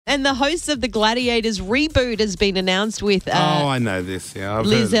And the hosts of the Gladiators reboot has been announced with I know this. Yeah, I've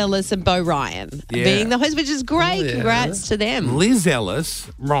Liz heard. Ellis and Bo Ryan being the host, which is great. Congrats to them. Liz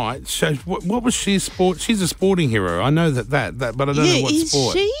Ellis, right? So, what was she? She's a sporting hero. I know that, but I don't know what is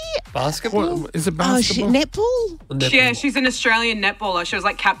sport. she? Basketball? What, is it Oh, basketball? netball? Yeah, she's an Australian netballer. She was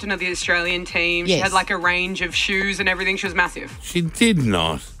like captain of the Australian team. She Yes. had like a range of shoes and everything. She was massive. She did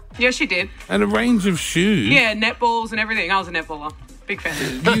not. Yeah, she did. And a range of shoes. Yeah, netballs and everything. I was a netballer. Big fan.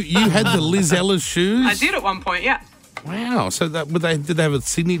 You had the Liz Ellis shoes. I did at one point, yeah. Wow. So did they have a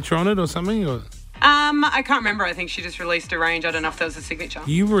signature on it or something? Or? I can't remember. I think she just released a range. I don't know if that was a signature.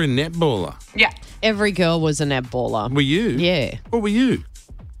 You were a netballer. Yeah. Every girl was a netballer. Were you? Yeah. What were you?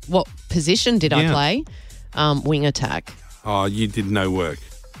 What position did I Yeah. play? Wing attack. Oh, you did no work.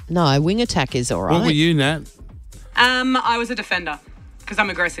 No, wing attack is all right. What were you, Nat? I was a defender because I'm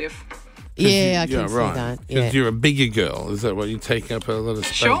aggressive. Yeah, I Yeah, can see right. that. Because Yeah. you're a bigger girl. Is that why you take up a lot of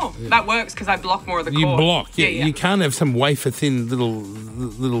space? Sure, Yeah. that works because I block more of the You court. block, yeah. yeah. You can't have some wafer-thin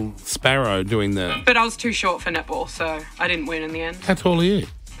little sparrow doing that. But I was too short for netball, so I didn't win in the end. How tall are you?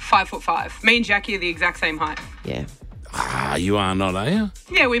 5'5". Me and Jackie are the exact same height. Yeah. Ah, you are not, are you?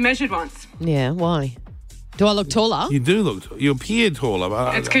 Yeah, we measured once. Yeah, why? Do I look taller? You do look tall. You appear taller.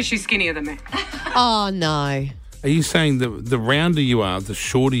 But It's because she's skinnier than me. Oh, no. Are you saying the rounder you are, the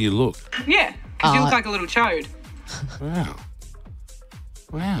shorter you look? Yeah, because you look like a little chode. Wow.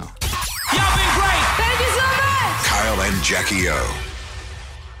 Wow. Y'all been great. Thank you so much. Kyle and Jackie O.